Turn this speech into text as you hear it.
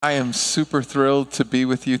I am super thrilled to be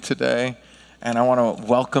with you today, and I want to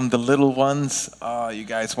welcome the little ones. Oh, you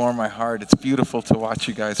guys warm my heart. It's beautiful to watch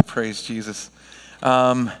you guys praise Jesus.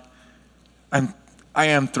 I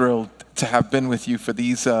am thrilled to have been with you for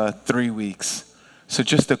these 3 weeks. So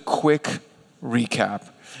just a quick recap.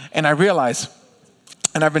 And I realized,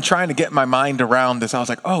 and I've been trying to get my mind around this. I was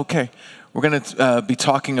like, oh, okay, we're going to be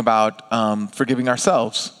talking about forgiving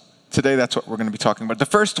ourselves. Today, that's what we're going to be talking about. The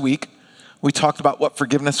first week, we talked about what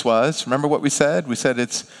forgiveness was. Remember what we said? We said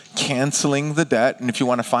it's canceling the debt. And if you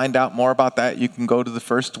want to find out more about that, you can go to the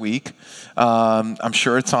first week. I'm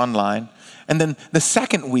sure it's online. And then the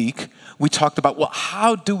second week, we talked about, well,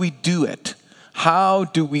 how do we do it? How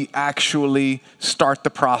do we actually start the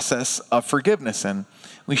process of forgiveness? And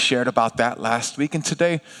we shared about that last week. And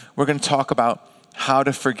today, we're going to talk about how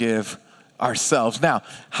to forgive ourselves. Now,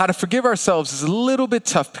 how to forgive ourselves is a little bit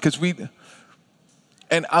tough because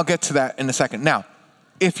and I'll get to that in a second. Now,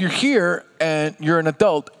 if you're here and you're an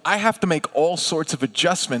adult, I have to make all sorts of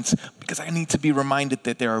adjustments because I need to be reminded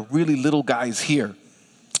that there are really little guys here.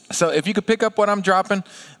 So if you could pick up what I'm dropping,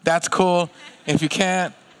 that's cool. If you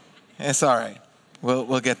can't, it's all right.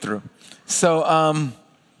 We'll get through. So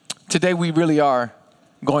today we really are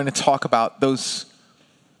going to talk about those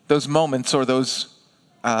moments or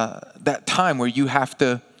that time where you have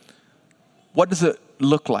to, what does it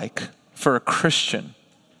look like for a Christian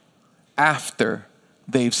after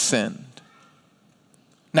they've sinned?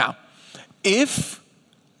 Now, if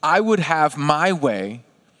I would have my way,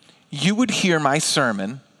 you would hear my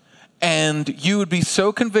sermon and you would be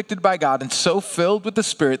so convicted by God and so filled with the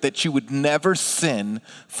Spirit that you would never sin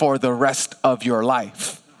for the rest of your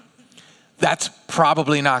life. That's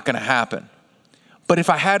probably not going to happen. But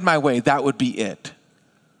if I had my way, that would be it.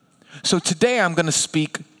 So today I'm going to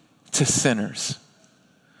speak to sinners.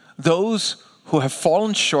 Those who have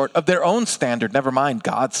fallen short of their own standard, never mind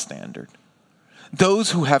God's standard.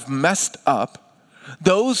 Those who have messed up,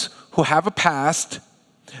 those who have a past,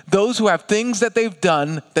 those who have things that they've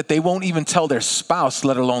done that they won't even tell their spouse,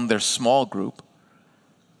 let alone their small group.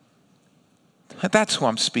 That's who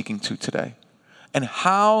I'm speaking to today. And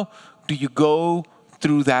how do you go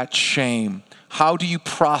through that shame? How do you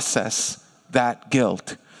process that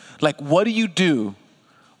guilt? Like, what do you do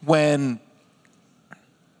when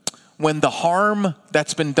the harm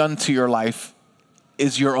that's been done to your life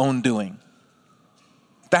is your own doing?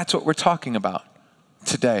 That's what we're talking about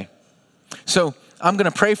today. So I'm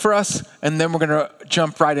going to pray for us, and then we're going to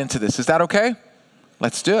jump right into this. Is that okay?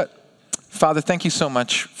 Let's do it. Father, thank you so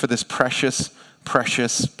much for this precious,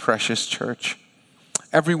 precious, precious church.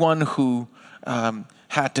 Everyone who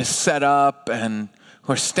had to set up and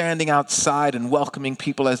who are standing outside and welcoming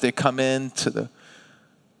people as they come in, to the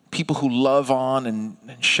people who love on and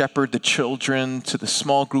shepherd the children, to the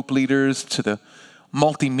small group leaders, to the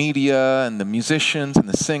multimedia and the musicians and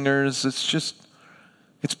the singers.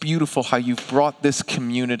 It's beautiful how you've brought this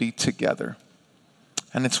community together.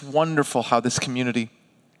 And it's wonderful how this community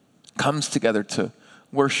comes together to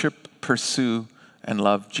worship, pursue, and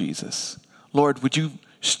love Jesus. Lord, would you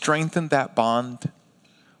strengthen that bond?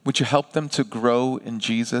 Would you help them to grow in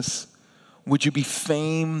Jesus? Would you be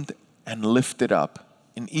famed and lifted up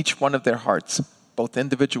in each one of their hearts, both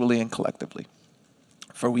individually and collectively?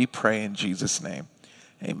 For we pray in Jesus' name.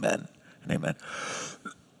 Amen and amen.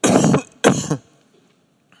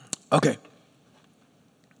 Okay.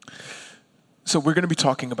 So we're going to be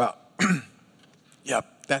talking about,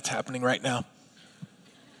 yep, that's happening right now.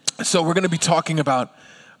 So we're going to be talking about,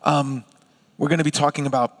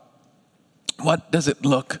 what does it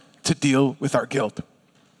look to deal with our guilt?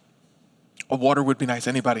 A water would be nice.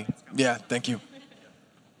 Anybody? Yeah, thank you.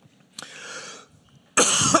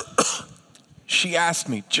 She asked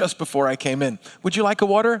me just before I came in, would you like a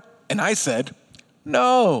water? And I said,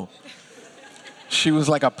 no. She was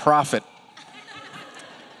like a prophet.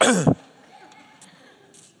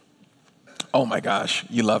 Oh my gosh,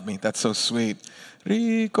 you love me. That's so sweet.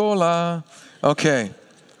 Ricola. Okay,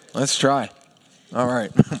 let's try. All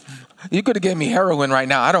right. You could have given me heroin right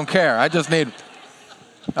now. I don't care. I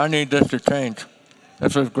need this to change.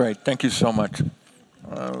 This was great. Thank you so much.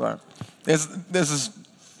 This is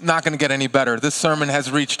not going to get any better. This sermon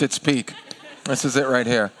has reached its peak. This is it right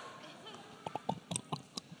here.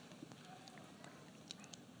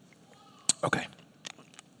 Okay.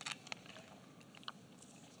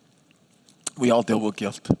 We all deal with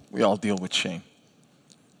guilt. We all deal with shame.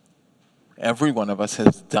 Every one of us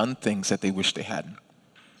has done things that they wish they hadn't.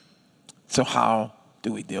 So how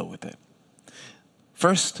do we deal with it?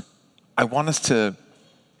 First, I want us to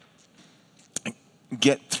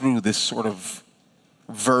get through this sort of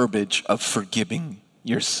verbiage of forgiving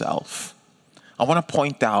yourself. I want to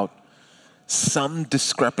point out some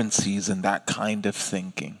discrepancies in that kind of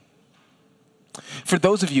thinking. For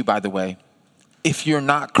those of you, by the way, if you're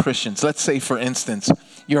not Christians, let's say, for instance,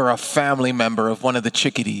 you're a family member of one of the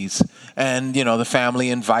chickadees, and, the family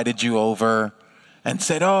invited you over and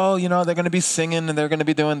said, oh, they're going to be singing and they're going to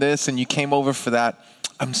be doing this, and you came over for that.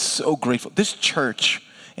 I'm so grateful. This church,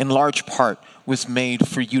 in large part, was made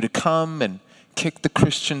for you to come and kick the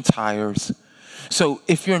Christian tires. So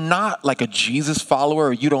if you're not like a Jesus follower,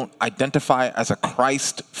 or you don't identify as a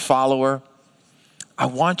Christ follower, I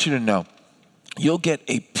want you to know you'll get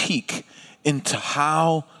a peek into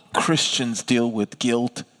how Christians deal with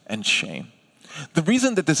guilt and shame. The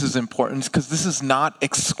reason that this is important is because this is not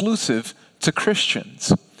exclusive to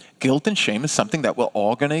Christians. Guilt and shame is something that we're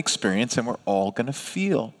all going to experience and we're all going to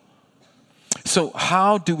feel. So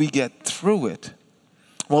how do we get through it?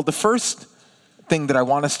 Well, the first thing that I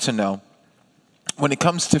want us to know when it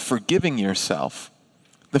comes to forgiving yourself,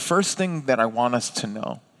 the first thing that I want us to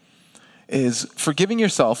know is forgiving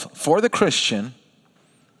yourself for the Christian,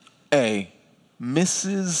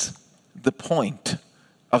 misses the point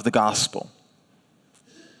of the gospel.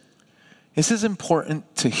 This is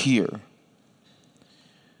important to hear.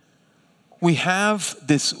 We have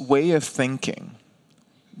this way of thinking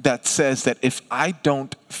that says that if I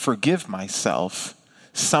don't forgive myself,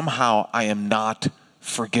 somehow I am not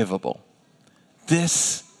forgivable.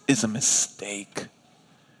 This is a mistake.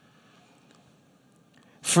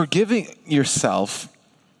 Forgiving yourself,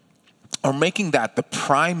 or making that the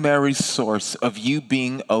primary source of you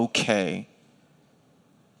being okay,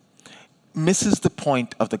 misses the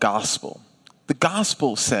point of the gospel. The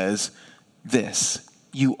gospel says this: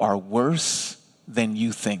 you are worse than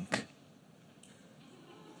you think.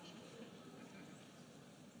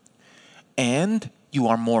 And you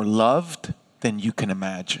are more loved than you can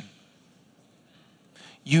imagine.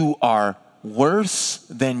 You are worse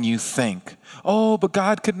than you think. Oh, but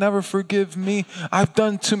God could never forgive me. I've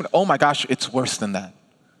done too much. Oh my gosh, it's worse than that.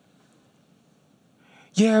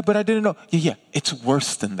 Yeah, but I didn't know. Yeah, it's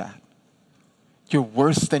worse than that. You're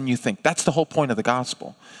worse than you think. That's the whole point of the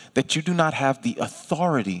gospel, that you do not have the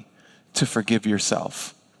authority to forgive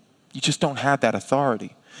yourself. You just don't have that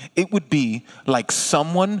authority. It would be like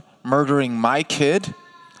someone murdering my kid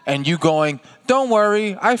and you going, don't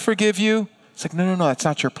worry, I forgive you. It's like, no, that's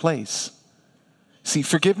not your place. See,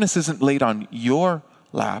 forgiveness isn't laid on your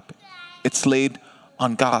lap. It's laid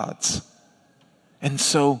on God's. And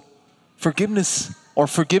so forgiveness, or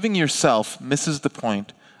forgiving yourself, misses the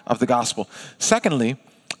point of the gospel. Secondly,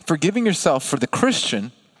 forgiving yourself for the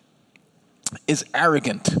Christian is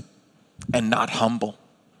arrogant and not humble.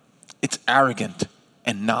 It's arrogant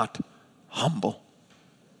and not humble.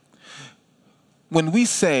 When we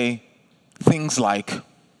say things like,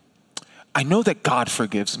 I know that God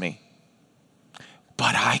forgives me,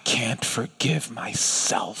 but I can't forgive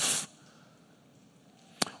myself,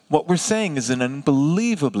 what we're saying is an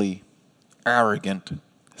unbelievably arrogant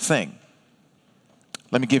thing.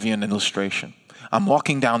 Let me give you an illustration. I'm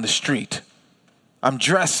walking down the street. I'm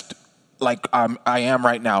dressed like I am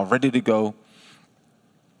right now, ready to go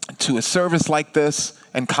to a service like this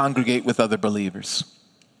and congregate with other believers.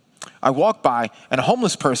 I walk by and a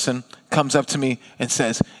homeless person comes up to me and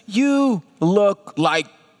says, "You look like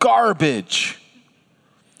garbage."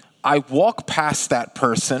 I walk past that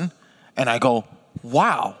person and I go,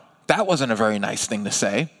 "Wow, that wasn't a very nice thing to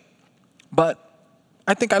say, but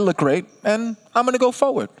I think I look great and I'm going to go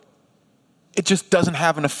forward." It just doesn't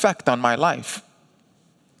have an effect on my life.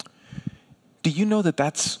 Do you know that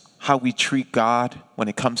that's how we treat God when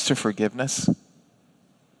it comes to forgiveness?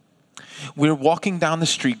 We're walking down the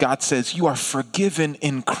street. God says, "You are forgiven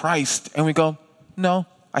in Christ." And we go, "No,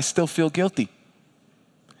 I still feel guilty."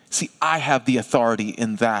 See, I have the authority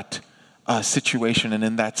in that situation and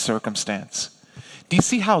in that circumstance. Do you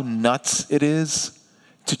see how nuts it is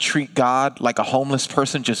to treat God like a homeless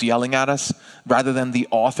person just yelling at us, rather than the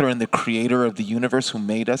author and the creator of the universe who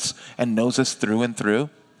made us and knows us through and through?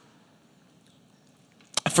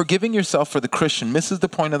 Forgiving yourself for the Christian misses the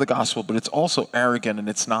point of the gospel, but it's also arrogant and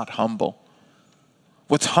it's not humble.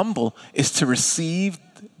 What's humble is to receive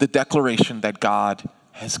the declaration that God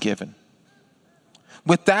has given.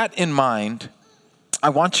 With that in mind, I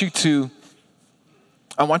want you to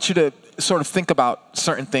sort of think about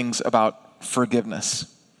certain things about forgiveness,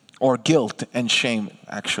 or guilt and shame,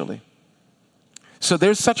 actually. So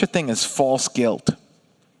there's such a thing as false guilt.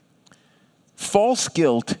 False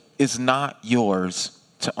guilt is not yours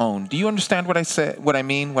to own. Do you understand what I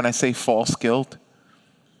mean when I say false guilt?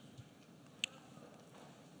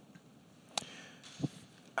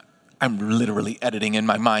 I'm literally editing in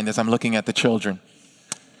my mind as I'm looking at the children.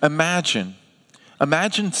 Imagine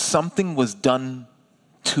Imagine something was done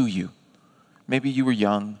to you. Maybe you were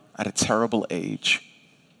young at a terrible age.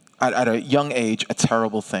 At a young age, a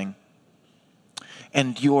terrible thing.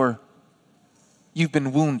 And you've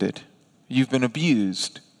been wounded. You've been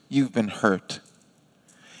abused. You've been hurt.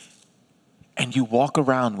 And you walk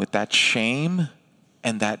around with that shame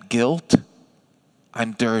and that guilt.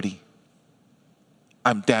 I'm dirty.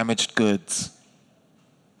 I'm damaged goods.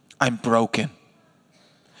 I'm broken.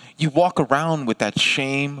 You walk around with that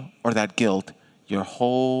shame or that guilt your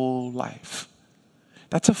whole life.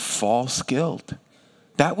 That's a false guilt.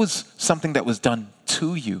 That was something that was done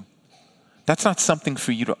to you. That's not something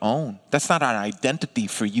for you to own. That's not an identity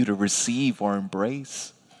for you to receive or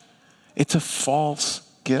embrace. It's a false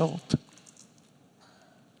guilt.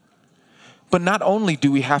 But not only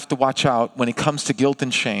do we have to watch out when it comes to guilt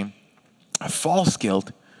and shame, a false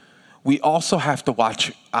guilt, we also have to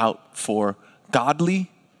watch out for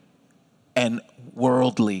godly and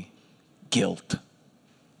worldly guilt.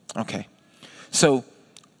 Okay, so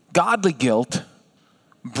godly guilt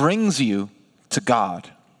brings you to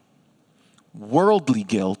God. Worldly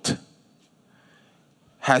guilt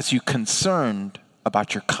has you concerned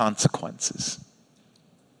about your consequences.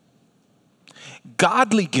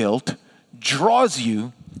 Godly guilt draws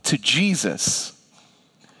you to Jesus.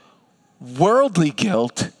 Worldly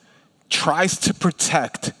guilt tries to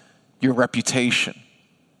protect your reputation.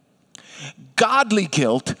 Godly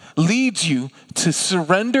guilt leads you to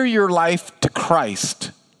surrender your life to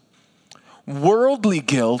Christ. Worldly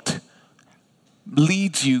guilt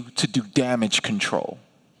leads you to do damage control.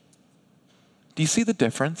 Do you see the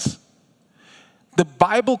difference? The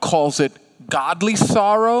Bible calls it godly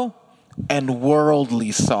sorrow and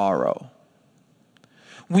worldly sorrow.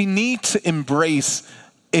 We need to embrace,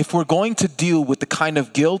 if we're going to deal with the kind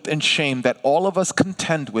of guilt and shame that all of us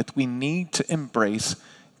contend with, we need to embrace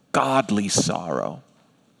godly sorrow.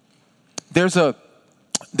 There's the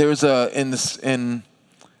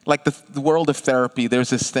world of therapy, there's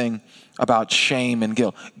this thing about shame and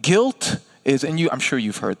guilt. Guilt is, I'm sure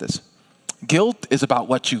you've heard this. Guilt is about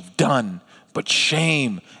what you've done, but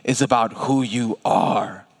shame is about who you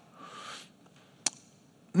are.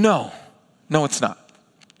 No, it's not.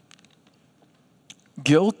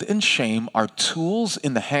 Guilt and shame are tools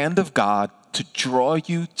in the hand of God to draw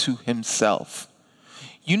you to himself.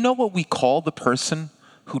 You know what we call the person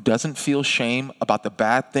who doesn't feel shame about the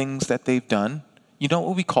bad things that they've done? You know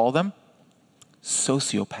what we call them?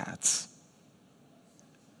 Sociopaths.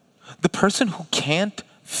 The person who can't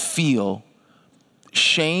feel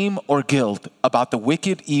shame or guilt about the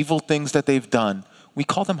wicked, evil things that they've done, we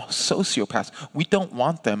call them sociopaths. We don't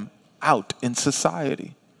want them out in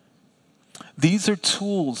society. These are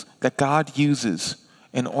tools that God uses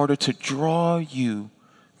in order to draw you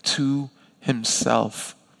to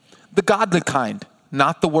himself. The godly kind,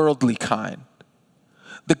 not the worldly kind.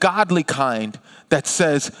 The godly kind that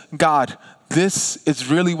says, God, this is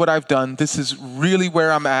really what I've done. This is really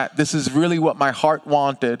where I'm at. This is really what my heart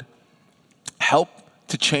wanted. Help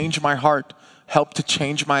to change my heart. Help to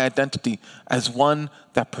change my identity as one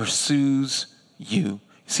that pursues you.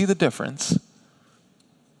 See the difference?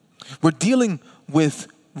 We're dealing with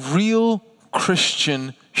real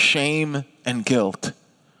Christian shame and guilt.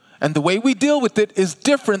 And the way we deal with it is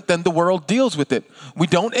different than the world deals with it. We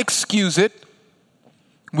don't excuse it.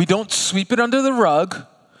 We don't sweep it under the rug.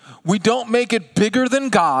 We don't make it bigger than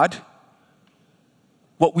God.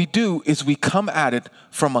 What we do is we come at it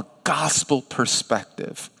from a gospel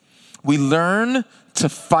perspective. We learn to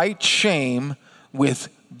fight shame with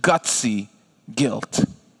gutsy guilt.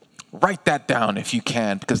 Write that down if you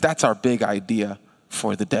can, because that's our big idea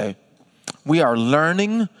for the day. We are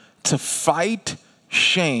learning to fight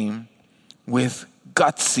shame with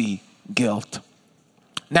gutsy guilt.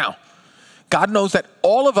 Now, God knows that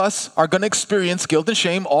all of us are going to experience guilt and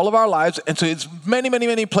shame all of our lives, and so it's many, many,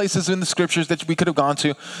 many places in the scriptures that we could have gone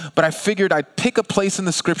to, but I figured I'd pick a place in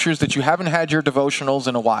the scriptures that you haven't had your devotionals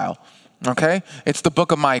in a while, okay? It's the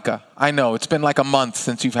book of Micah. I know, it's been like a month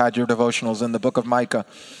since you've had your devotionals in the book of Micah,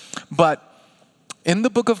 but in the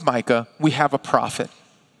book of Micah, we have a prophet.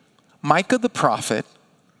 Micah the prophet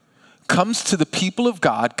comes to the people of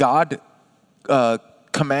God. God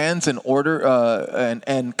commands and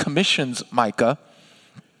and commissions Micah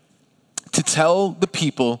to tell the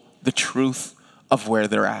people the truth of where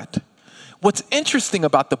they're at. What's interesting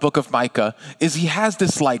about the book of Micah is he has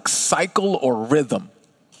this like cycle or rhythm.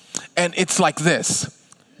 And it's like this: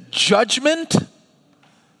 judgment,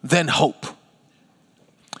 then hope.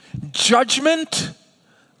 Judgment,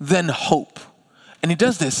 then hope. And he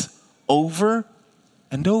does this over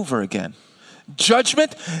and over again.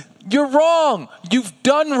 Judgment, You're wrong. You've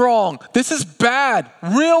done wrong. This is bad,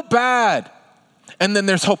 real bad. And then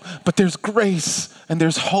there's hope, but there's grace and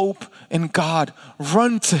there's hope in God.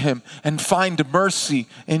 Run to him and find mercy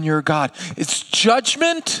in your God. It's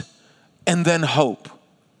judgment and then hope.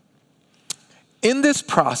 In this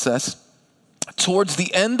process, towards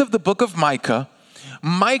the end of the book of Micah,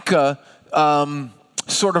 Micah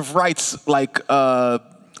sort of writes like,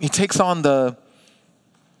 he takes on the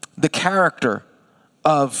character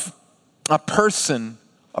of a person,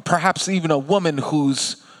 perhaps even a woman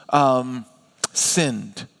who's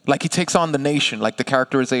sinned. Like he takes on the nation, like the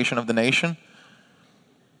characterization of the nation.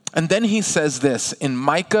 And then he says this in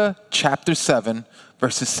Micah chapter 7,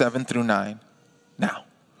 verses 7 through 9. Now,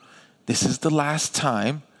 this is the last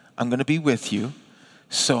time I'm going to be with you.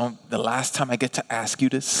 So the last time I get to ask you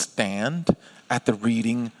to stand at the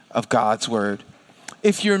reading of God's word.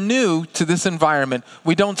 If you're new to this environment,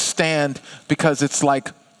 we don't stand because it's like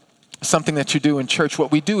something that you do in church.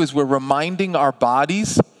 What we do is we're reminding our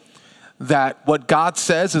bodies that what God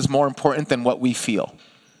says is more important than what we feel.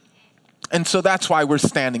 And so that's why we're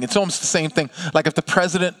standing. It's almost the same thing. Like if the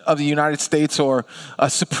president of the United States or a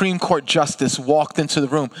Supreme Court justice walked into the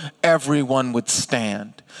room, everyone would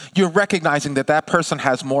stand. You're recognizing that that person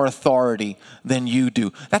has more authority than you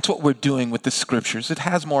do. That's what we're doing with the scriptures. It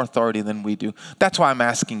has more authority than we do. That's why I'm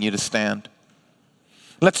asking you to stand.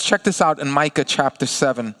 Let's check this out in Micah chapter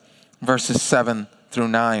 7, verses 7 through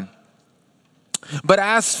 9. But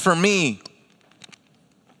as for me,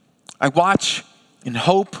 I watch in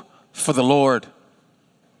hope for the Lord.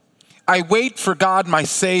 I wait for God, my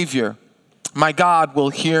Savior. My God will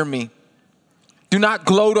hear me. Do not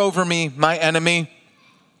gloat over me, my enemy.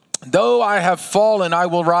 Though I have fallen, I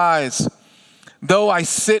will rise. Though I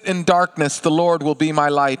sit in darkness, the Lord will be my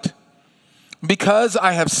light. Because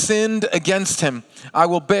I have sinned against him, I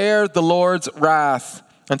will bear the Lord's wrath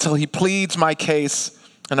until he pleads my case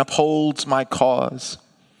and upholds my cause.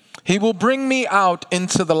 He will bring me out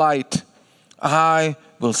into the light. I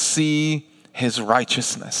will see his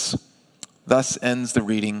righteousness. Thus ends the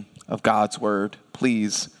reading of God's word.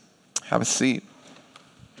 Please have a seat.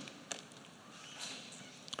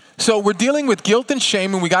 So we're dealing with guilt and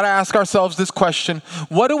shame, and we got to ask ourselves this question.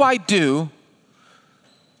 What do I do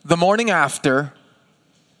the morning after?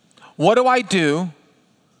 What do I do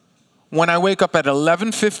when I wake up at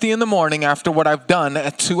 11:50 in the morning after what I've done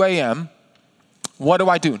at 2 a.m.? What do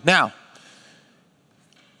I do? Now,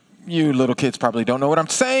 you little kids probably don't know what I'm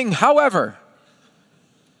saying. However,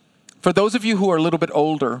 for those of you who are a little bit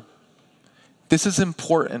older, this is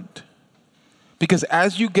important. Because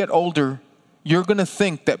as you get older, you're going to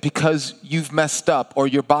think that because you've messed up or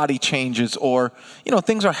your body changes or,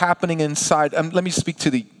 things are happening inside. Let me speak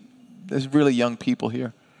to there's really young people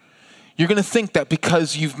here. You're going to think that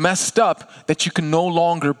because you've messed up that you can no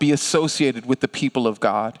longer be associated with the people of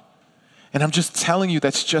God. And I'm just telling you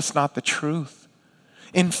that's just not the truth.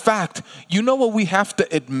 In fact, you know what we have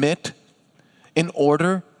to admit in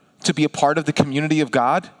order to be a part of the community of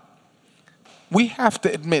God? We have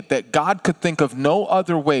to admit that God could think of no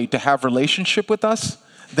other way to have relationship with us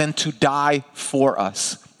than to die for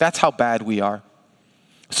us. That's how bad we are.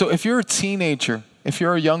 So if you're a teenager, if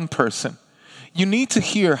you're a young person, you need to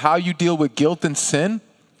hear how you deal with guilt and sin,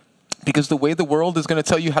 because the way the world is going to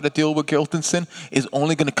tell you how to deal with guilt and sin is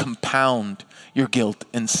only going to compound your guilt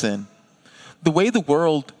and sin. The way the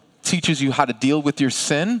world teaches you how to deal with your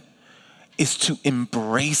sin is to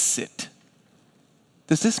embrace it.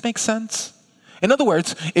 Does this make sense? In other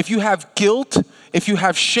words, if you have guilt, if you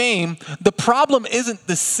have shame, the problem isn't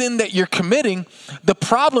the sin that you're committing. The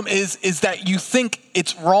problem is that you think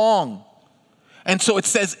it's wrong. And so it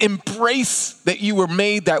says, embrace that you were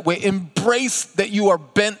made that way. Embrace that you are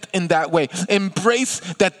bent in that way. Embrace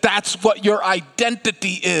that that's what your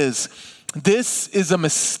identity is. This is a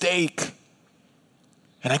mistake.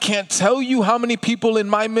 And I can't tell you how many people in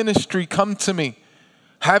my ministry come to me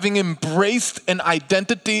having embraced an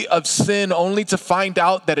identity of sin only to find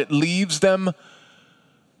out that it leaves them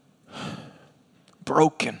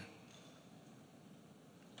broken.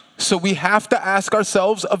 So we have to ask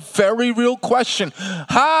ourselves a very real question.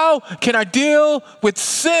 How can I deal with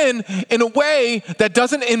sin in a way that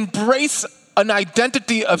doesn't embrace an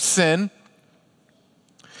identity of sin,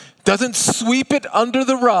 doesn't sweep it under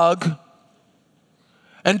the rug,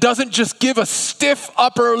 and doesn't just give a stiff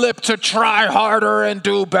upper lip to try harder and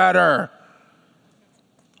do better?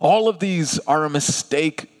 All of these are a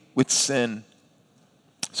mistake with sin.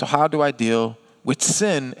 So how do I deal with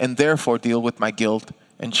sin and therefore deal with my guilt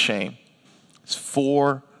and shame? It's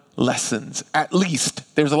 4 lessons, at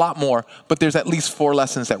least. There's a lot more, but there's at least 4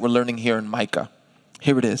 lessons that we're learning here in Micah.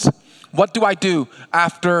 Here it is. What do I do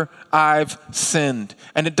after I've sinned?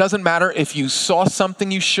 And it doesn't matter if you saw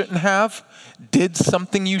something you shouldn't have, did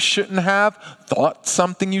something you shouldn't have, thought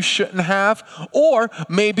something you shouldn't have, or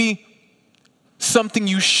maybe something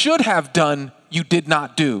you should have done you did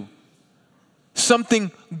not do.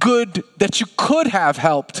 Something good that you could have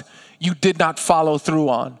helped you did not follow through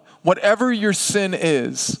on. Whatever your sin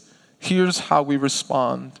is, here's how we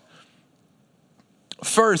respond.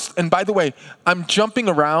 First, and by the way, I'm jumping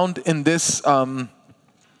around in this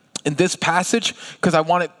passage because I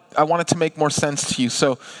want it to make more sense to you.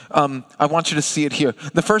 So I want you to see it here.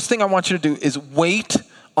 The first thing I want you to do is wait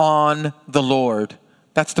on the Lord.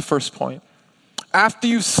 That's the first point. After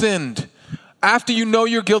you've sinned, after you know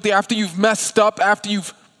you're guilty, after you've messed up,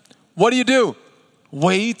 what do?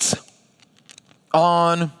 Wait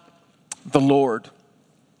on the Lord.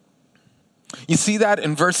 You see that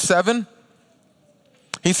in verse 7?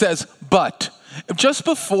 He says, but. Just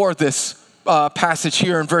before this passage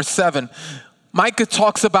here in verse 7, Micah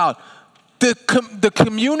talks about the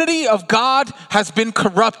community of God has been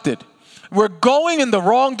corrupted. We're going in the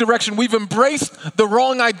wrong direction. We've embraced the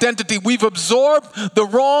wrong identity. We've absorbed the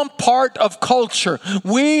wrong part of culture.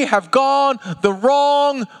 We have gone the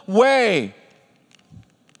wrong way.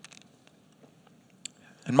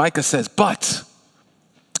 And Micah says, but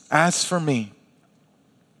as for me,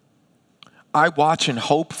 I watch and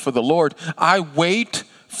hope for the Lord. I wait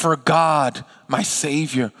for God, my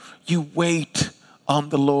Savior. You wait on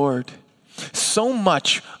the Lord. So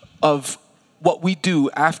much of what we do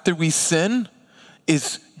after we sin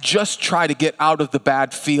is just try to get out of the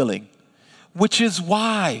bad feeling, which is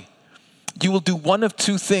why you will do one of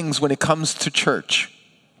two things when it comes to church.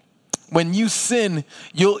 When you sin,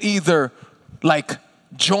 you'll either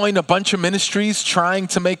join a bunch of ministries trying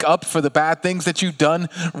to make up for the bad things that you've done,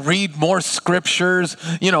 read more scriptures,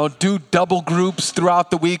 do double groups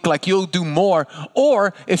throughout the week, you'll do more.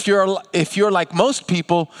 Or if you're like most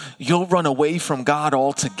people, you'll run away from God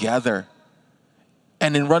altogether.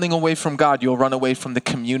 And in running away from God, you'll run away from the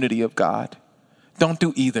community of God. Don't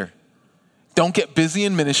do either. Don't get busy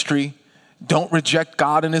in ministry. Don't reject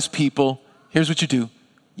God and his people. Here's what you do.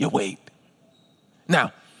 You wait.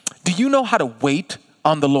 Now, do you know how to wait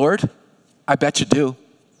on the Lord? I bet you do.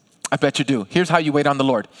 I bet you do. Here's how you wait on the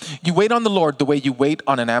Lord. You wait on the Lord the way you wait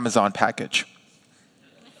on an Amazon package.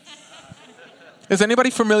 Is anybody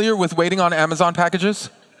familiar with waiting on Amazon packages?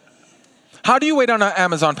 How do you wait on an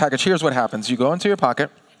Amazon package? Here's what happens. You go into your pocket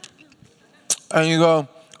and you go,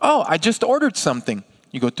 oh, I just ordered something.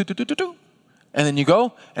 You go, do. And then you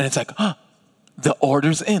go and it's like, the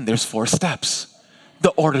order's in. There's 4 steps. The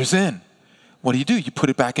order's in. What do? You put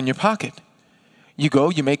it back in your pocket. You go,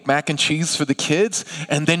 you make mac and cheese for the kids,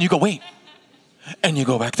 and then you go, wait. And you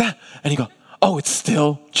go back there, and you go, oh, it's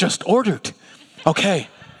still just ordered. Okay.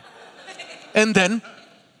 And then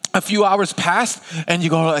a few hours passed, and you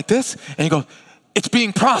go like this, and you go, it's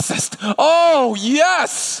being processed. Oh,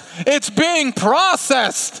 yes, it's being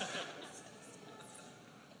processed.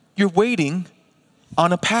 You're waiting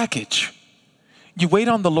on a package. You wait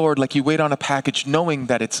on the Lord like you wait on a package, knowing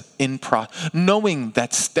that it's in process, knowing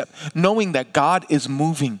that God is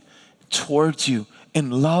moving towards you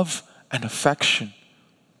in love and affection.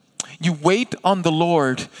 You wait on the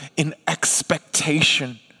Lord in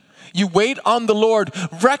expectation. You wait on the Lord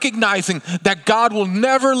recognizing that God will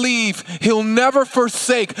never leave. He'll never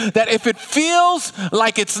forsake. That if it feels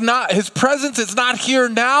like it's not, his presence is not here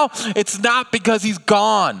now, it's not because he's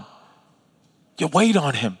gone. You wait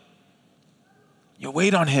on him. You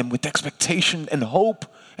wait on him with expectation and hope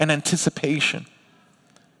and anticipation.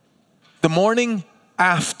 The morning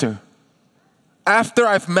after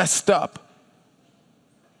I've messed up,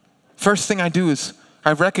 first thing I do is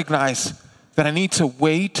I recognize that I need to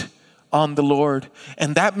wait on the Lord.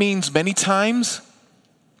 And that means many times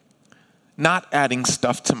not adding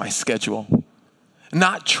stuff to my schedule,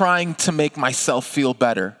 not trying to make myself feel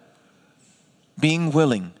better, being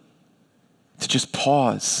willing to just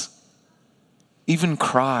pause, even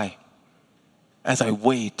cry as I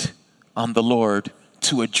wait on the Lord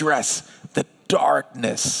to address the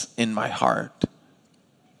darkness in my heart.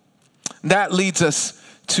 That leads us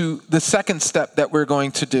to the second step that we're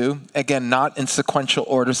going to do. Again, not in sequential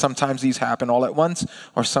order. Sometimes these happen all at once,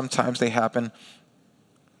 or sometimes they happen.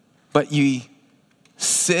 But ye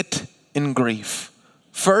sit in grief.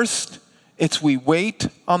 First, it's we wait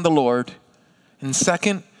on the Lord. And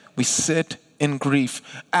second, we sit in grief.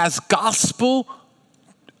 As gospel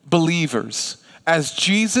believers, as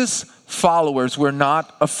Jesus followers, we're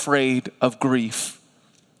not afraid of grief.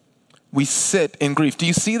 We sit in grief. Do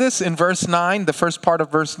you see this in verse 9, the first part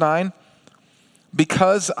of verse 9?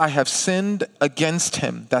 Because I have sinned against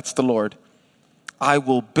him, that's the Lord, I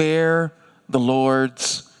will bear the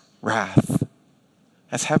Lord's wrath.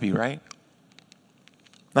 That's heavy, right?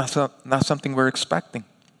 Not something we're expecting.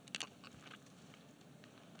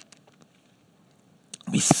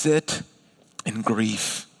 We sit in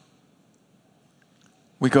grief.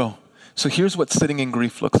 We go. So here's what sitting in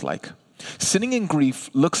grief looks like. Sitting in grief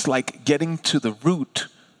looks like getting to the root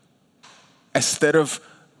instead of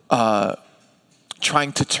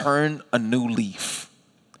trying to turn a new leaf.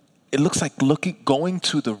 It looks like going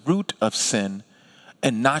to the root of sin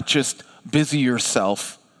and not just busy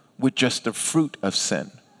yourself with just the fruit of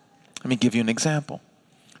sin. Let me give you an example.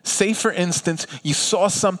 Say, for instance, you saw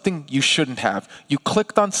something you shouldn't have. You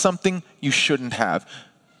clicked on something you shouldn't have.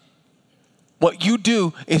 What you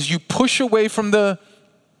do is you push away from the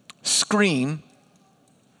screen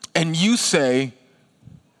and you say,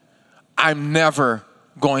 I'm never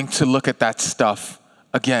going to look at that stuff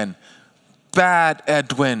again. Bad,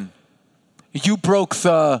 Edwin. You broke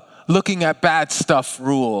the looking at bad stuff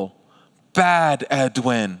rule. Bad,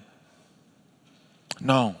 Edwin.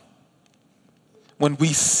 No. When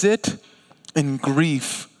we sit in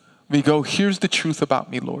grief, we go, here's the truth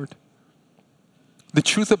about me, Lord. The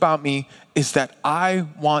truth about me is that I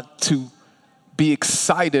want to be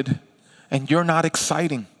excited and you're not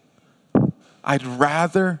exciting. I'd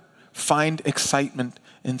rather find excitement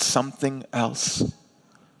in something else.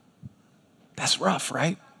 That's rough,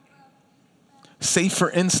 right? Say, for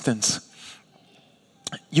instance,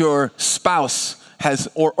 your spouse has,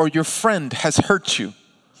 or your friend has hurt you,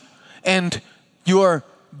 and you're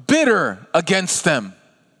bitter against them,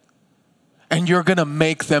 and you're going to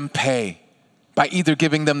make them pay by either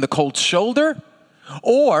giving them the cold shoulder,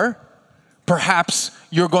 or perhaps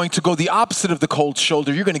you're going to go the opposite of the cold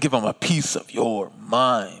shoulder. You're going to give them a piece of your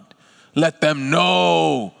mind. Let them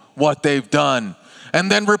know what they've done,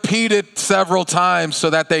 and then repeat it several times so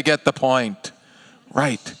that they get the point.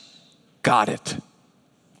 Right. Got it.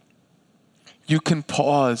 You can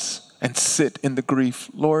pause and sit in the grief.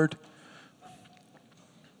 Lord,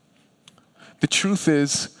 the truth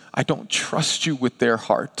is, I don't trust you with their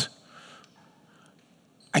heart.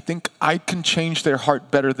 I think I can change their heart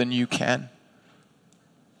better than you can.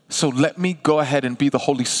 So let me go ahead and be the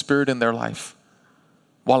Holy Spirit in their life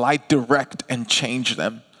while I direct and change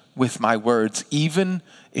them with my words, even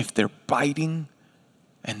if they're biting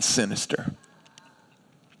and sinister.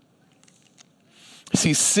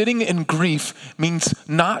 See, sitting in grief means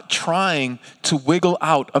not trying to wiggle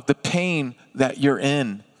out of the pain that you're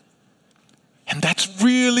in. And that's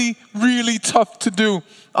really, really tough to do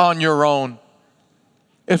on your own.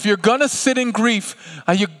 If you're going to sit in grief,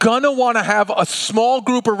 you're going to want to have a small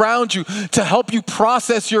group around you to help you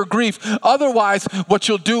process your grief. Otherwise, what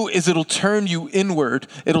you'll do is it'll turn you inward.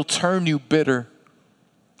 It'll turn you bitter.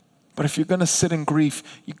 But if you're going to sit in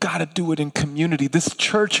grief, you got to do it in community. This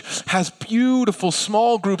church has beautiful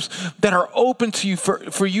small groups that are open to you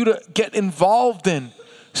for you to get involved in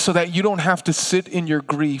so that you don't have to sit in your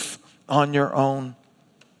grief on your own.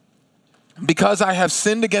 Because I have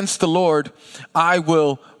sinned against the Lord, I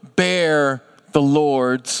will bear the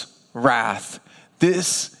Lord's wrath.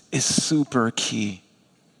 This is super key.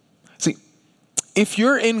 See, if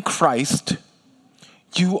you're in Christ,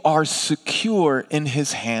 you are secure in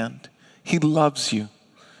his hand. He loves you.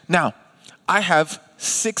 Now, I have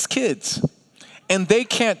 6 kids, and they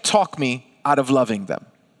can't talk me out of loving them.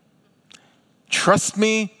 Trust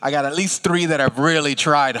me, I got at least 3 that have really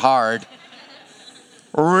tried hard,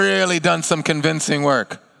 really done some convincing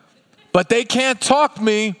work. But they can't talk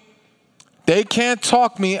me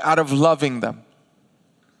out of loving them.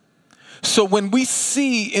 So when we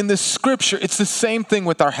see in the scripture, it's the same thing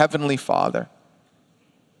with our Heavenly Father.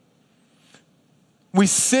 We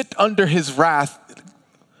sit under his wrath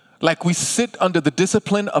like we sit under the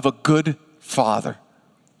discipline of a good father.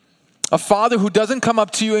 A father who doesn't come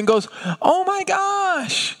up to you and goes, oh my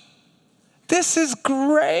gosh, this is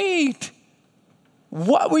great.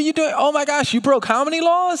 What were you doing? Oh my gosh, you broke how many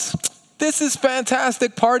laws? This is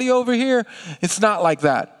fantastic, party over here. It's not like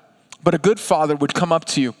that. But a good father would come up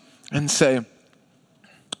to you and say,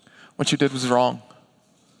 what you did was wrong.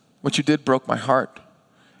 What you did broke my heart.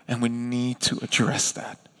 And we need to address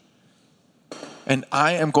that. And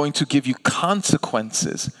I am going to give you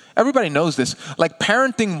consequences. Everybody knows this. Like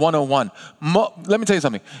parenting 101. Let me tell you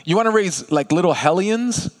something. You want to raise like little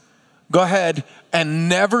hellions? Go ahead and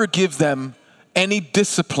never give them any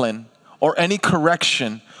discipline or any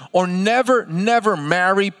correction, or never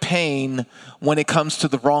marry pain when it comes to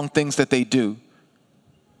the wrong things that they do.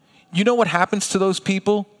 You know what happens to those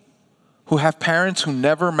people who have parents who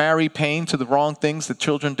never marry pain to the wrong things that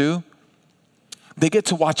children do? they get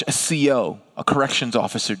to watch a CO, a corrections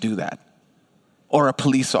officer, do that, or a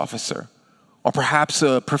police officer, or perhaps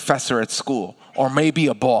a professor at school, or maybe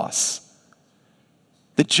a boss.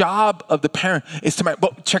 The job of the parent is to,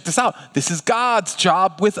 but check this out, this is God's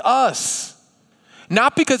job with us.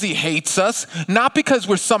 Not because he hates us, not because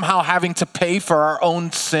we're somehow having to pay for our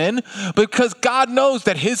own sin, but because God knows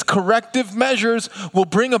that his corrective measures will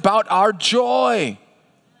bring about our joy.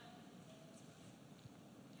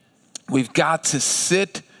 We've got to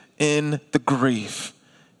sit in the grief.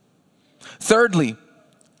 Thirdly,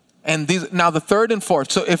 now the third and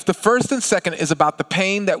fourth. So if the first and second is about the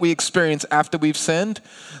pain that we experience after we've sinned,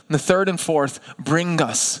 the third and fourth bring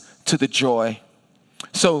us to the joy.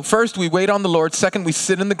 So first, we wait on the Lord. Second, we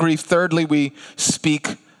sit in the grief. Thirdly, we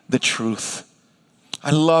speak the truth.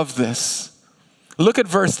 I love this. Look at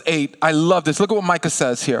verse 8. I love this. Look at what Micah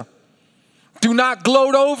says here. Do not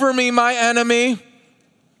gloat over me, my enemy.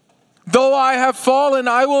 Though I have fallen,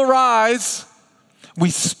 I will rise. We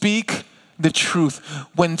speak the truth.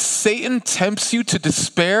 When Satan tempts you to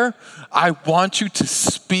despair, I want you to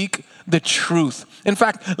speak the truth. In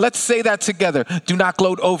fact, let's say that together. Do not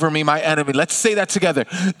gloat over me, my enemy. Let's say that together.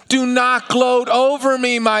 Do not gloat over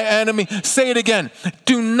me, my enemy. Say it again.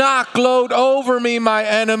 Do not gloat over me, my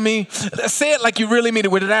enemy. Say it like you really mean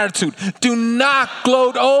it with an attitude. Do not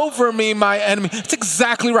gloat over me, my enemy. It's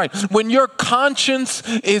exactly right. When your conscience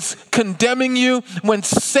is condemning you, when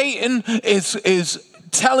Satan is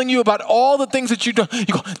telling you about all the things that you do, you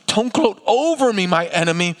go, don't gloat over me, my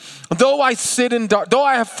enemy. Though I sit in dark, though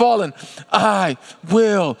I have fallen, I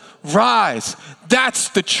will rise. That's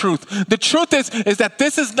the truth. The truth is that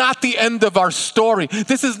this is not the end of our story.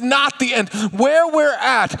 This is not the end. Where we're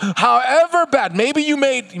at, however bad, maybe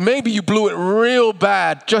you blew it real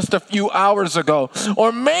bad just a few hours ago,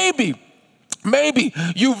 or maybe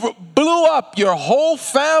you blew up your whole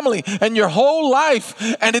family and your whole life,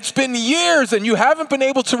 and it's been years and you haven't been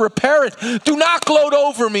able to repair it. Do not gloat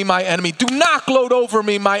over me, my enemy. Do not gloat over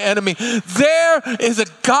me, my enemy. There is a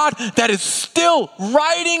God that is still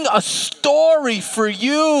writing a story for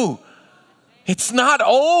you. It's not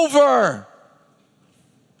over.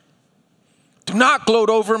 Do not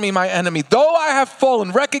gloat over me, my enemy. Though I have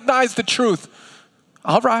fallen, recognize the truth.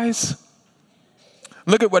 I'll rise.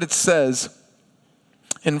 Look at what it says.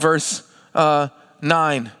 In verse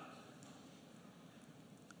 9,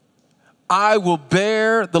 I will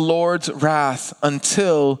bear the Lord's wrath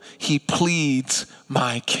until he pleads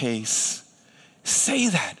my case. Say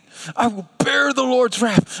that. I will bear the Lord's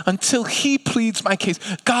wrath until he pleads my case.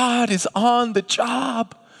 God is on the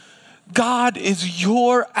job. God is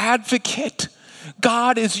your advocate.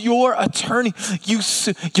 God is your attorney. You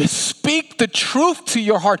speak the truth to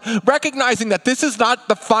your heart, recognizing that this is not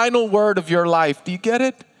the final word of your life. Do you get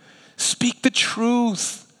it? Speak the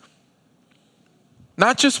truth.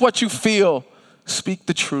 Not just what you feel. Speak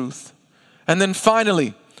the truth. And then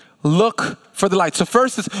finally, look for the light. So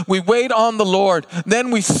first is we wait on the Lord. Then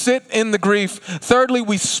we sit in the grief. Thirdly,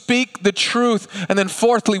 we speak the truth. And then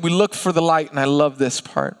fourthly, we look for the light. And I love this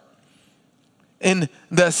part. In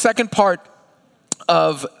the second part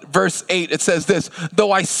of verse 8, it says this,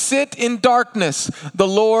 though I sit in darkness, the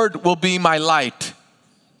Lord will be my light.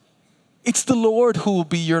 It's the Lord who will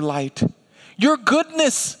be your light. Your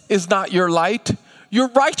goodness is not your light. Your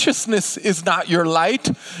righteousness is not your light.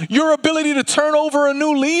 Your ability to turn over a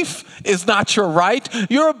new leaf is not your right.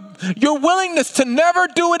 Your willingness to never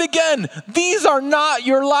do it again, these are not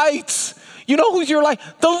your lights. You know who's your light?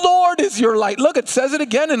 The Lord is your light. Look, it says it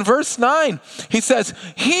again in verse 9. He says,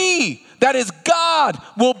 he, that is God,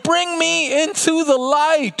 will bring me into the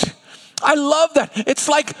light. I love that. It's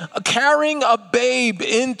like carrying a babe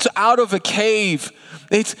out of a cave.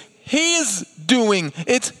 It's his doing.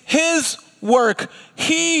 It's his work.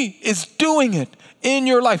 He is doing it in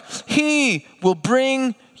your life. He will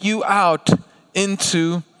bring you out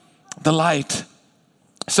into the light.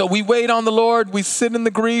 So we wait on the Lord, we sit in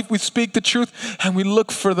the grief, we speak the truth, and we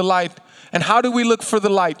look for the light. And how do we look for the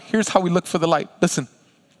light? Here's how we look for the light. Listen,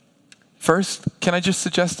 first, can I just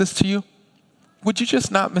suggest this to you? Would you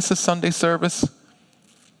just not miss a Sunday service?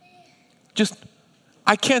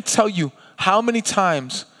 I can't tell you how many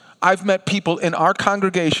times I've met people in our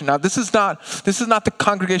congregation. Now, this is not the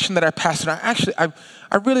congregation that I pastor.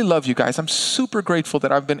 I really love you guys. I'm super grateful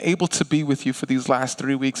that I've been able to be with you for these last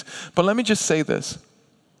 3 weeks. But let me just say this.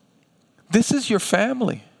 This is your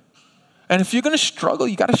family. And if you're going to struggle,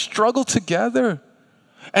 you got to struggle together.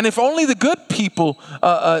 And if only the good people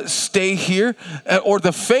stay here, or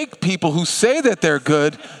the fake people who say that they're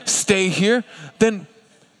good stay here, then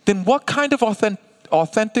what kind of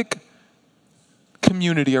authentic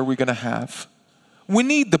community are we going to have? We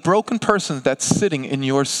need the broken person that's sitting in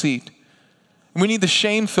your seat. We need the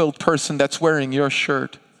shame-filled person that's wearing your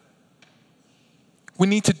shirt. We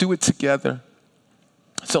need to do it together.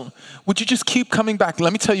 So would you just keep coming back?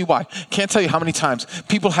 Let me tell you why. Can't tell you how many times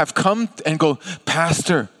people have come and go,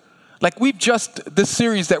 Pastor, like this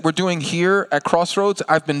series that we're doing here at Crossroads,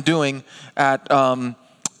 I've been doing at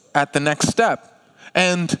the Next Step.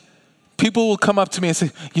 And people will come up to me and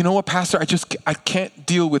say, you know what, Pastor, I can't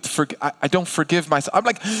deal with, I don't forgive myself. I'm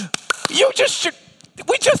like,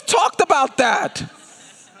 we just talked about that.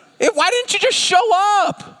 Why didn't you just show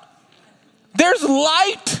up? There's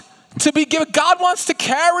light to be given. God wants to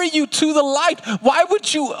carry you to the light. Why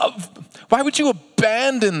would you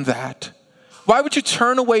abandon that? Why would you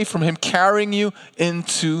turn away from him carrying you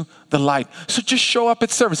into the light? So just show up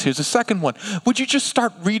at service. Here's the second one. Would you just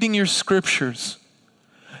start reading your scriptures?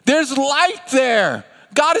 There's light there.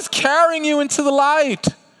 God is carrying you into the light.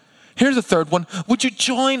 Here's a third one. Would you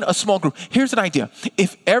join a small group? Here's an idea.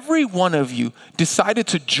 If every one of you decided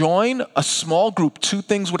to join a small group, two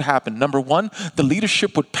things would happen. Number one, the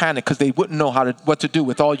leadership would panic because they wouldn't know what to do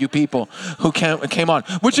with all you people who came on,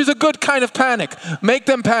 which is a good kind of panic. Make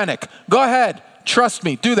them panic. Go ahead. Trust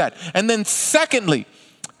me. Do that. And then secondly,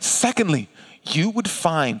 you would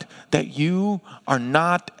find that you are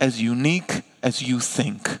not as unique as you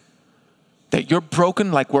think. That you're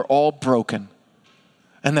broken like we're all broken.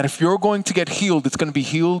 And that if you're going to get healed, it's going to be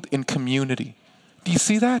healed in community. Do you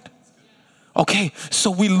see that? Okay,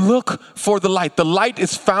 so we look for the light. The light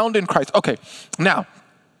is found in Christ. Okay, now,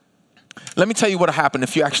 let me tell you what'll happen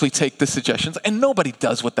if you actually take the suggestions. And nobody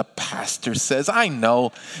does what the pastor says. I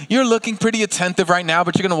know. You're looking pretty attentive right now,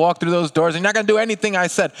 but you're going to walk through those doors and you're not going to do anything I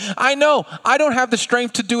said. I know. I don't have the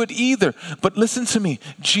strength to do it either. But listen to me.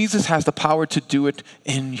 Jesus has the power to do it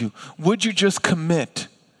in you. Would you just commit?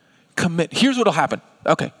 Here's what'll happen.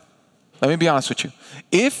 Okay, let me be honest with you.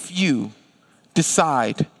 If you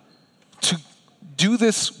decide to do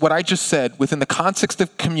this, what I just said, within the context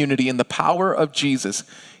of community and the power of Jesus,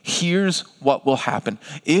 here's what will happen.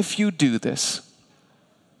 If you do this,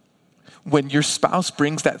 when your spouse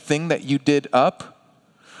brings that thing that you did up,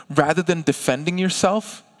 rather than defending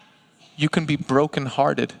yourself, you can be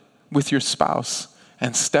brokenhearted with your spouse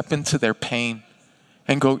and step into their pain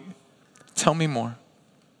and go, tell me more.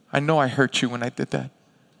 I know I hurt you when I did that.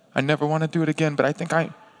 I never want to do it again, but I think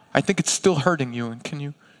it's still hurting you, and can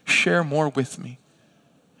you share more with me?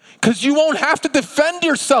 Because you won't have to defend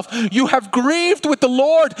yourself. You have grieved with the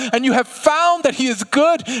Lord, and you have found that he is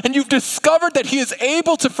good, and you've discovered that he is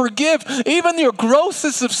able to forgive even your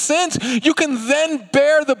grossest of sins. You can then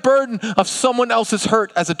bear the burden of someone else's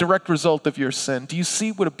hurt as a direct result of your sin. Do you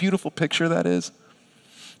see what a beautiful picture that is?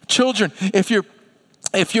 Children, if you're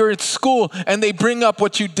at school and they bring up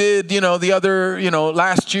what you did, the other,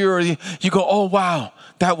 last year, or you go, oh, wow,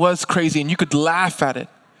 that was crazy. And you could laugh at it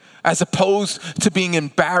as opposed to being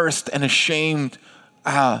embarrassed and ashamed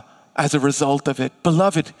as a result of it.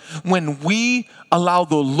 Beloved, when we allow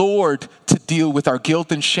the Lord to deal with our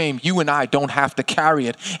guilt and shame, you and I don't have to carry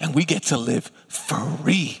it, and we get to live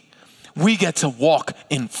free. We get to walk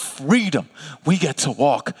in freedom. We get to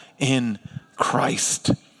walk in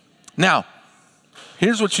Christ. Now,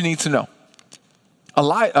 here's what you need to know.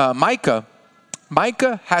 Micah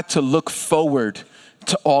had to look forward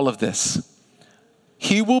to all of this.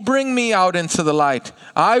 He will bring me out into the light.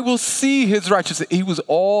 I will see his righteousness. He was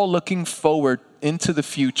all looking forward into the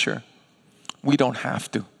future. We don't have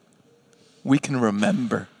to. We can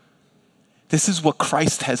remember. This is what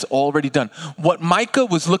Christ has already done. What Micah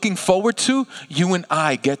was looking forward to, you and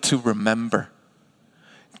I get to remember.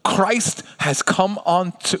 Christ has come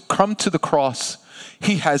to the cross.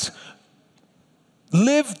 He has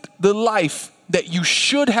lived the life that you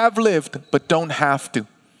should have lived, but don't have to.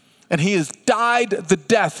 And he has died the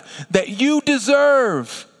death that you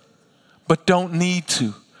deserve, but don't need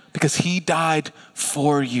to, because he died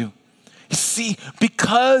for you. You see,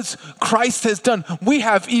 because Christ has done, we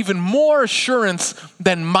have even more assurance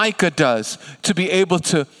than Micah does to be able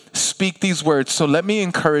to speak these words. So let me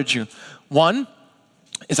encourage you. One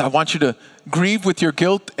is I want you to grieve with your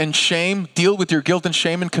guilt and shame, deal with your guilt and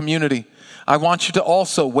shame in community. I want you to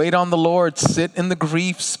also wait on the Lord, sit in the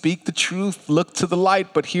grief, speak the truth, look to the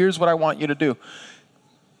light. But here's what I want you to do.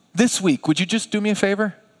 This week, would you just do me a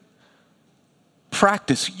favor?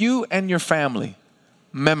 Practice, you and your family,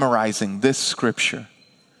 memorizing this scripture.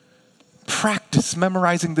 Practice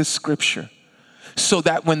memorizing this scripture so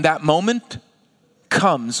that when that moment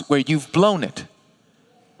comes where you've blown it,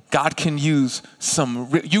 God can use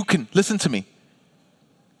listen to me,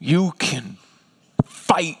 you can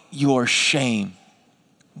fight your shame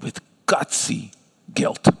with gutsy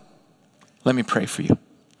guilt. Let me pray for you.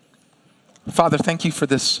 Father, thank you for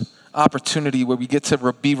this opportunity where we get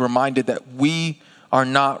to be reminded that we are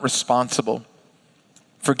not responsible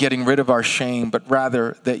for getting rid of our shame, but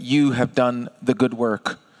rather that you have done the good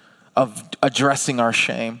work of addressing our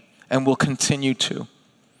shame and will continue to.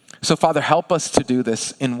 So, Father, help us to do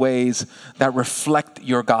this in ways that reflect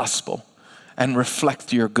your gospel and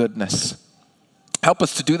reflect your goodness. Help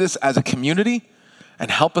us to do this as a community, and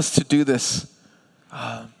help us to do this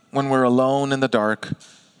when we're alone in the dark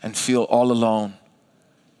and feel all alone,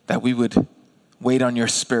 that we would wait on your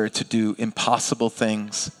Spirit to do impossible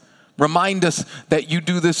things. Remind us that you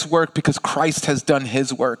do this work because Christ has done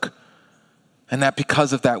his work, and that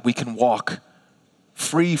because of that we can walk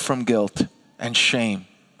free from guilt and shame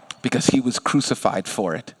because he was crucified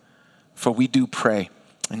for it. For we do pray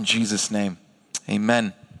in Jesus' name.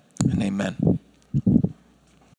 Amen and amen.